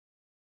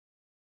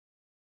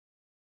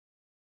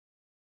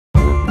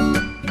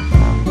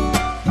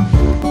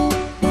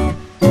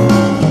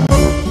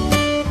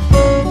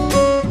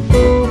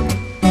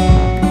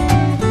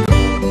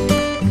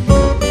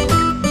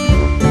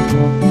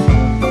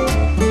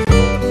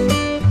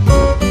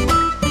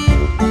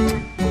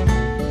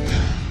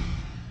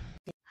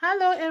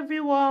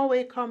everyone,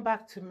 welcome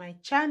back to my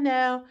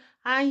channel,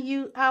 and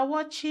you are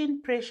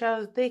watching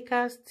Precious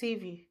Bakers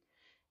TV.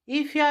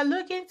 If you are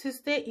looking to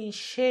stay in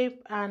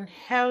shape and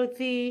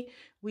healthy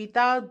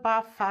without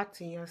bad fat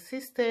in your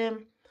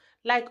system,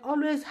 like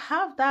always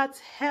have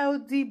that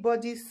healthy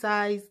body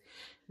size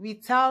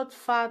without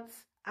fat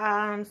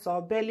arms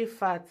or belly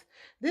fat,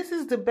 this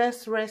is the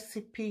best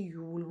recipe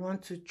you will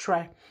want to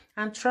try,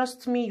 and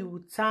trust me, you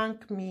will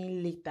thank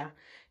me later.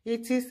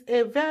 It is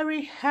a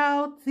very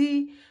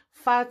healthy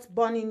fat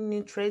burning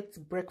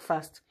nutrient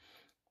breakfast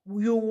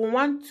you will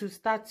want to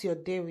start your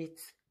day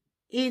with.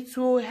 It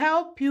will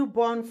help you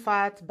burn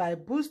fat by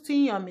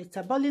boosting your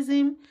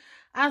metabolism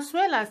as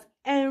well as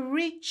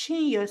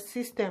enriching your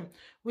system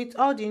with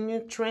all the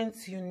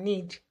nutrients you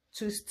need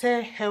to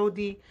stay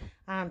healthy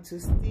and to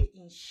stay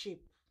in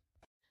shape.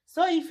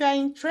 So if you are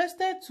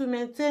interested to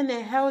maintain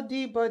a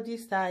healthy body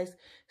size,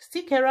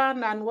 stick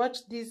around and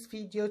watch this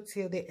video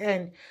till the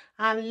end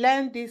and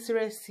learn this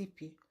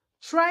recipe.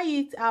 Try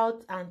it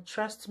out and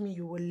trust me,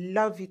 you will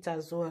love it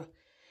as well.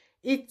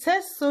 It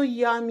tastes so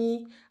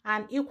yummy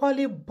and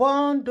equally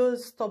burn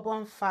those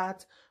stubborn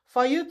fat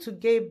for you to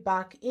get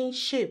back in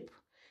shape.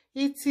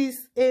 It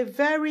is a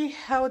very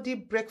healthy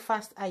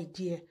breakfast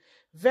idea,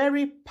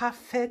 very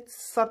perfect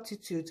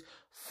substitute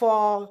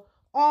for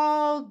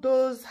all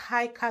those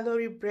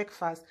high-calorie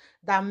breakfasts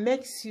that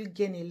makes you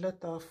gain a lot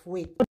of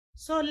weight.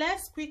 So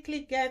let's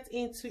quickly get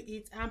into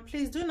it, and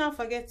please do not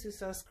forget to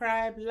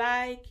subscribe,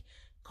 like,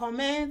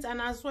 comment,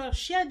 and as well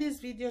share this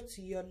video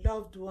to your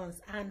loved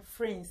ones and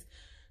friends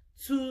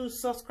to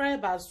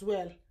subscribe as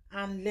well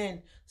and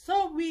learn,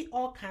 so we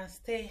all can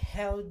stay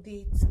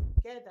healthy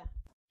together.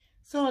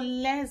 So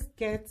let's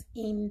get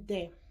in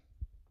there.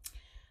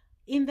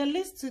 In the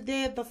list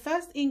today, the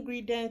first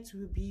ingredient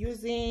we'll be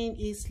using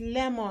is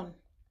lemon.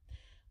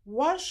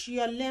 Wash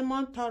your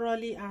lemon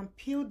thoroughly and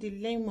peel the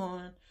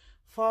lemon,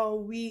 for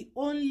we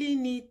only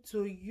need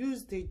to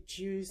use the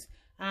juice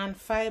and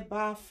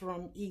fiber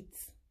from it.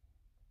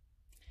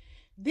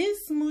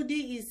 This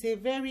smoothie is a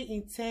very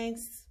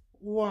intense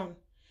one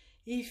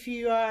if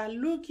you are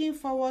looking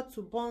forward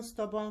to burn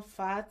stubborn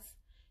fat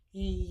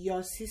in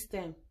your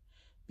system,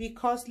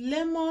 because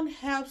lemon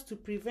helps to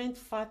prevent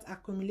fat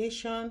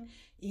accumulation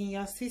in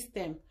your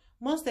system,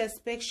 most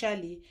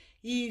especially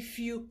if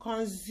you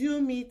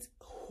consume it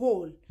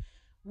whole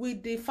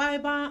with the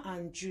fiber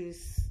and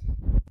juice.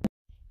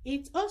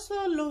 It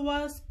also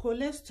lowers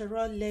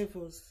cholesterol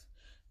levels,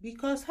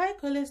 because high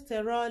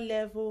cholesterol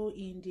level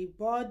in the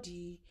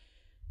body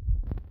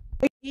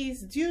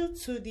is due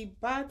to the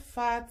bad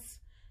fats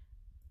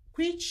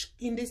which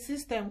in the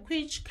system,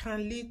 which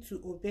can lead to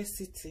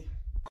obesity.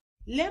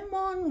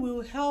 Lemon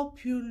will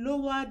help you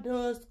lower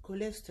those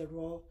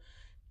cholesterol,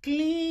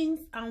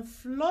 cleanse and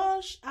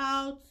flush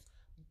out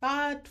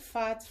bad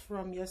fat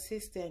from your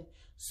system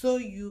so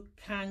you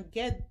can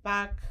get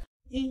back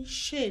in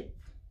shape.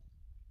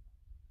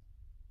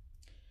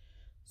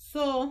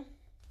 So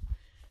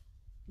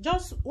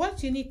just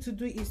what you need to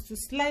do is to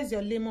slice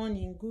your lemon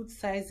in good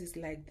sizes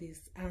like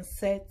this and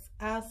set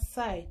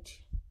aside.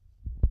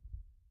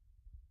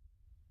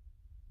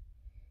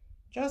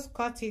 Just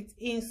cut it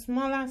in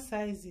smaller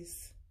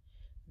sizes,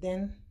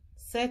 then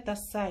set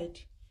aside,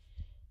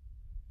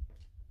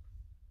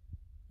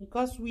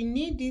 because we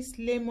need this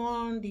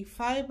lemon, the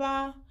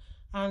fiber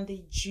and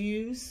the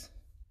juice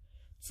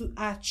to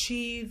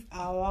achieve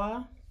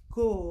our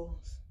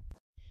goals.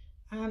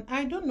 And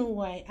I don't know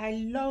why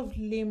I love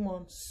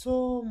lemon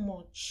so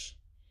much.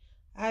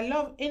 I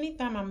love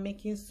anytime I'm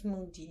making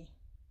smoothie,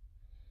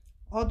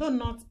 although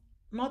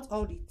not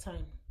all the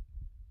time.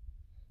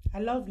 I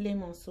love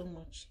lemon so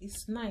much.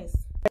 It's nice.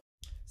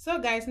 So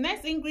guys,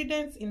 next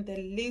ingredient in the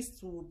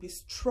list will be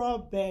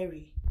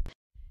strawberry.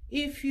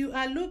 If you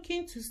are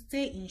looking to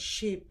stay in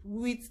shape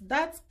with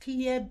that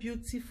clear,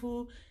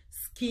 beautiful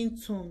skin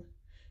tone,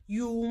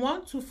 you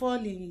want to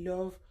fall in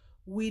love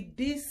with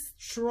this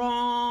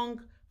strong,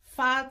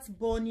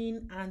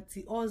 fat-burning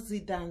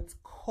antioxidant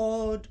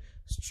called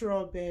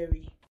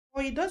strawberry.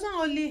 But it doesn't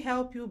only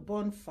help you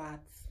burn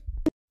fat,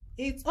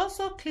 it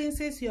also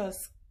cleanses your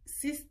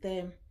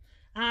system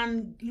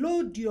and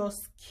load your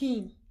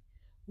skin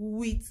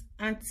with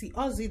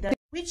antioxidants,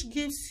 which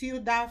gives you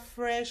that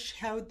fresh,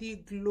 healthy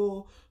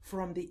glow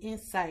from the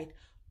inside,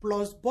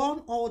 plus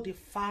burn all the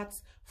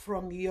fats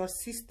from your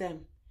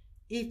system.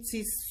 It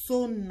is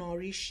so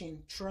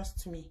nourishing,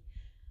 trust me.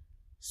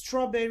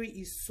 Strawberry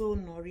is so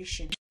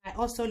nourishing. I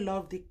also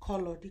love the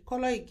color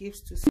it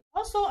gives to skin.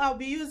 Also, I'll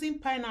be using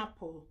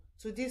pineapple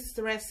to this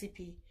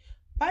recipe.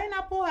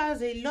 Pineapple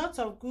has a lot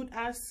of good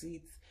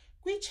acids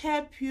which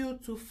help you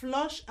to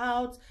flush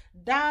out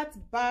that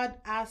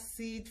bad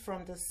acid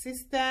from the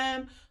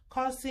system,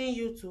 causing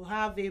you to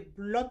have a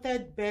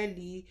bloated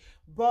belly,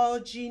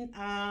 bulging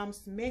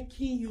arms,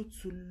 making you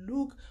to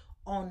look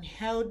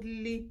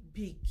unhealthily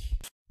big.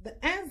 The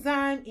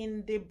enzyme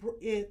in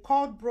the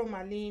called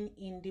bromelain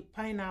in the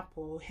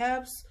pineapple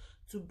helps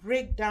to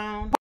break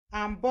down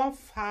and burn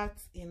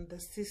fat in the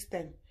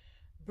system,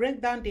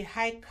 break down the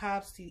high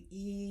carbs you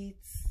eat,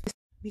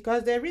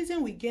 because the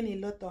reason we gain a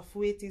lot of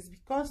weight is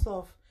because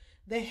of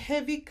the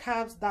heavy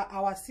carbs that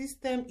our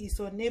system is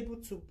unable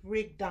to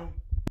break down.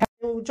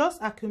 They will just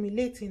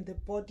accumulate in the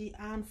body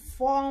and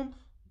form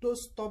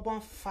those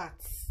stubborn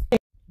fats,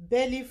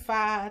 belly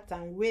fat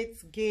and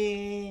weight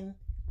gain.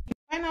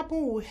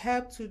 Pineapple will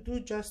help to do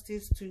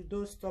justice to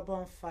those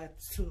stubborn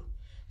fats too.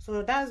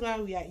 So that's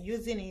why we are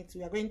using it.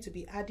 We are going to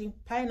be adding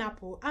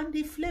pineapple, and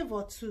the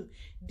flavor too,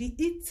 the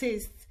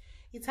taste.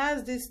 It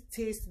has this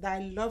taste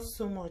that I love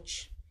so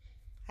much.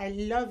 I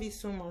love it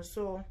so much.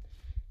 So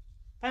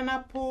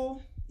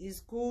pineapple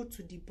is good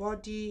to the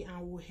body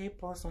and will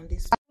help us on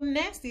this.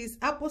 Next is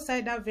apple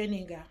cider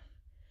vinegar.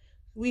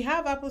 We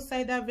have apple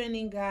cider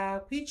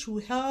vinegar, which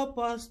will help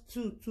us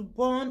to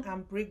burn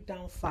and break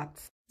down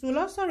fats. It will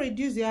also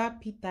reduce your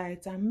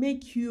appetite and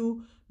make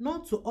you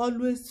not to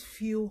always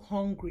feel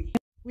hungry.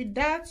 With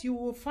that, you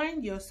will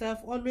find yourself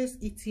always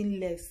eating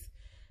less,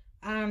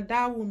 and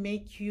that will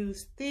make you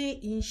stay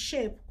in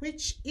shape,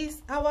 which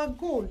is our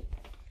goal,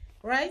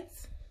 right?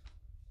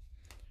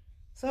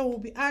 So we'll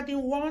be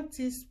adding 1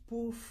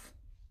 teaspoon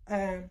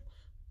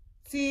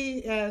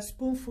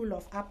spoonful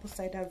of apple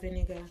cider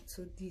vinegar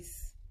to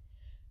this.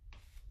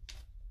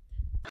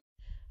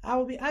 I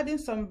will be adding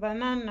some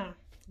banana,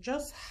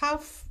 just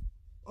half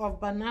of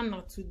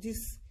banana to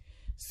this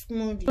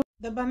smoothie.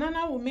 The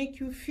banana will make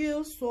you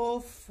feel so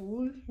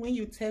full when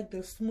you take the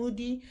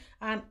smoothie,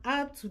 and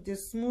add to the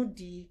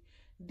smoothie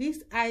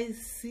this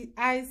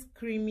ice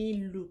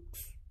creamy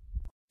looks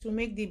to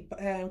make the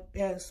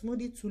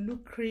smoothie to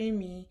look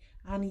creamy,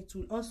 and it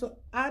will also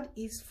add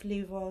its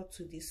flavor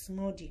to the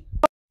smoothie.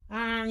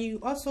 And you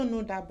also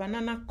know that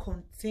banana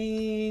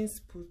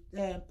contains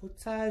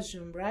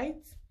potassium,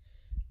 right?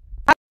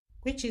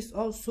 Which is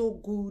also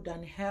good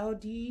and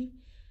healthy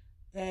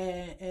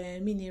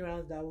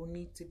minerals that we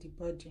need to the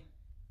body.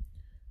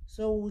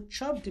 So we'll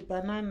chop the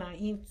banana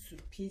into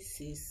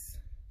pieces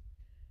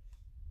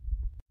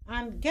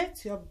and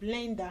get your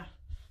blender.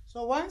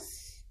 So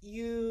once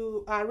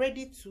you are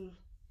ready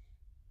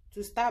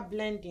to start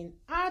blending,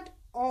 add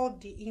all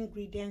the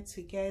ingredients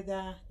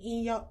together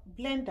in your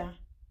blender.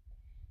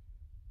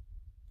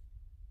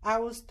 I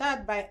will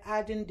start by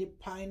adding the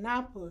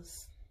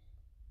pineapples.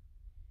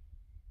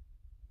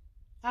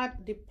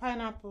 Add the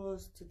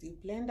pineapples to the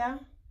blender.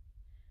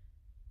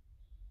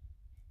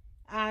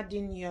 Add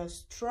in your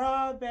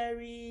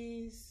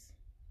strawberries.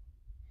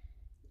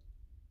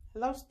 I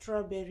love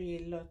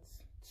strawberry a lot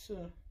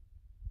too.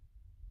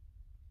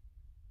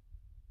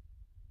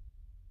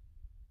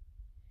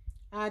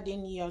 Add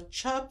in your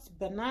chopped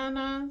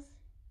bananas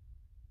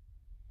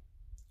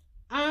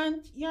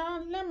and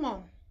your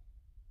lemon.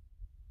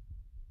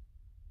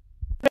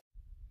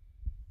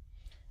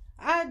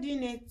 Add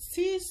in a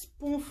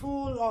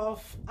teaspoonful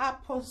of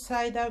apple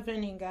cider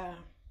vinegar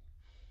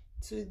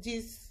to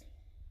this.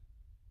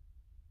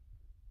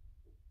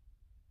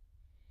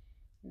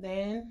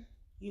 Then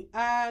you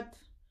add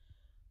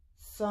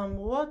some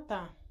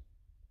water.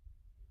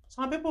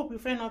 Some people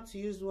prefer not to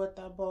use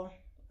water, but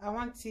I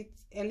want it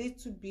a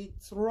little bit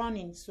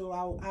running, so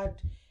I'll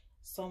add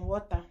some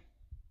water.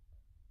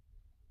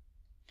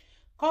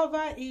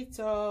 Cover it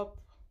up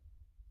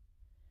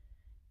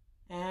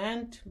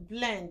and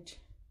blend.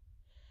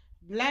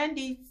 Blend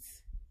it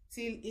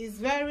till it's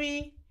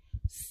very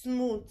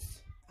smooth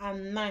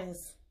and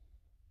nice.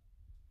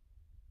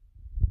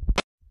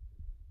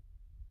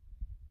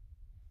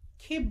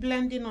 Keep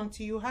blending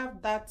until you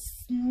have that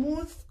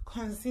smooth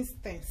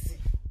consistency.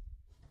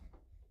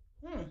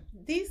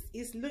 This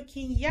is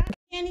looking yummy.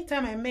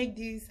 Anytime I make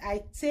this,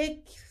 I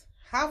take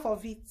half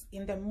of it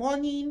in the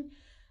morning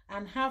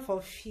and half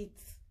of it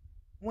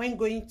when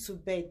going to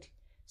bed.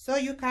 So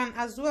you can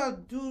as well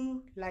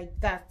do like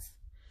that.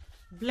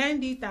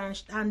 Blend it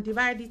and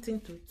divide it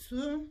into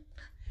 2.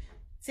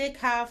 Take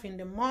half in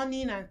the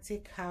morning and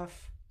take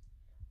half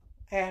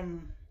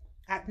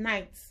at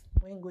night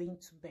when going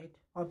to bed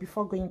or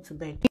before going to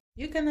bed.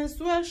 You can as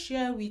well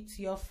share with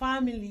your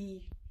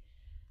family.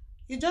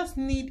 You just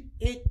need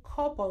a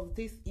cup of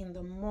this in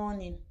the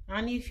morning,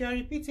 and if you're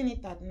repeating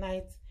it at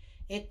night,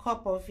 a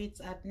cup of it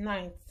at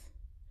night.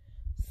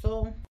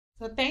 So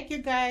thank you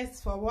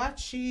guys for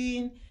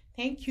watching.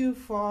 Thank you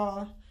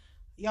for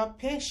your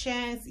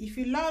patience. If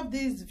you love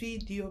this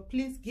video,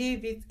 please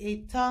give it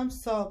a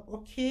thumbs up,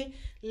 okay?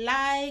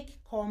 Like,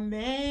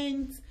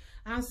 comment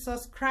and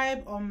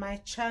subscribe on my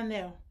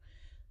channel.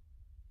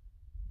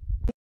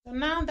 So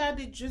now that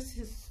the juice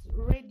is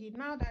ready,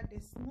 now that the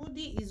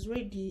smoothie is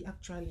ready,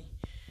 actually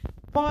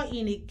pour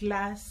in a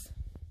glass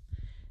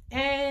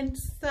and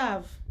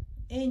serve.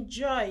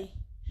 Enjoy.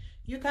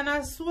 You can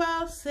as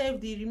well save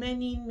the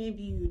remaining.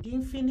 Maybe you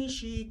didn't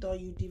finish it or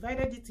you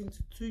divided it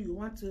into 2, you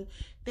want to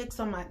take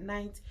some at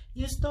night,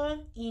 you store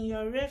in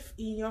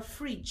your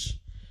fridge,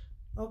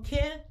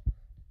 okay?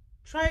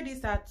 Try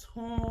this at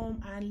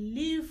home and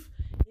leave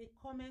a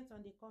comment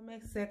on the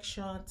comment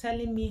section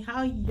telling me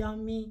how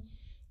yummy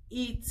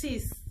it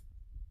is.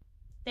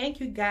 Thank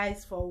you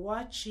guys for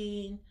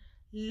watching.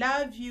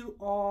 Love you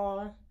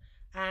all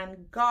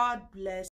and God bless.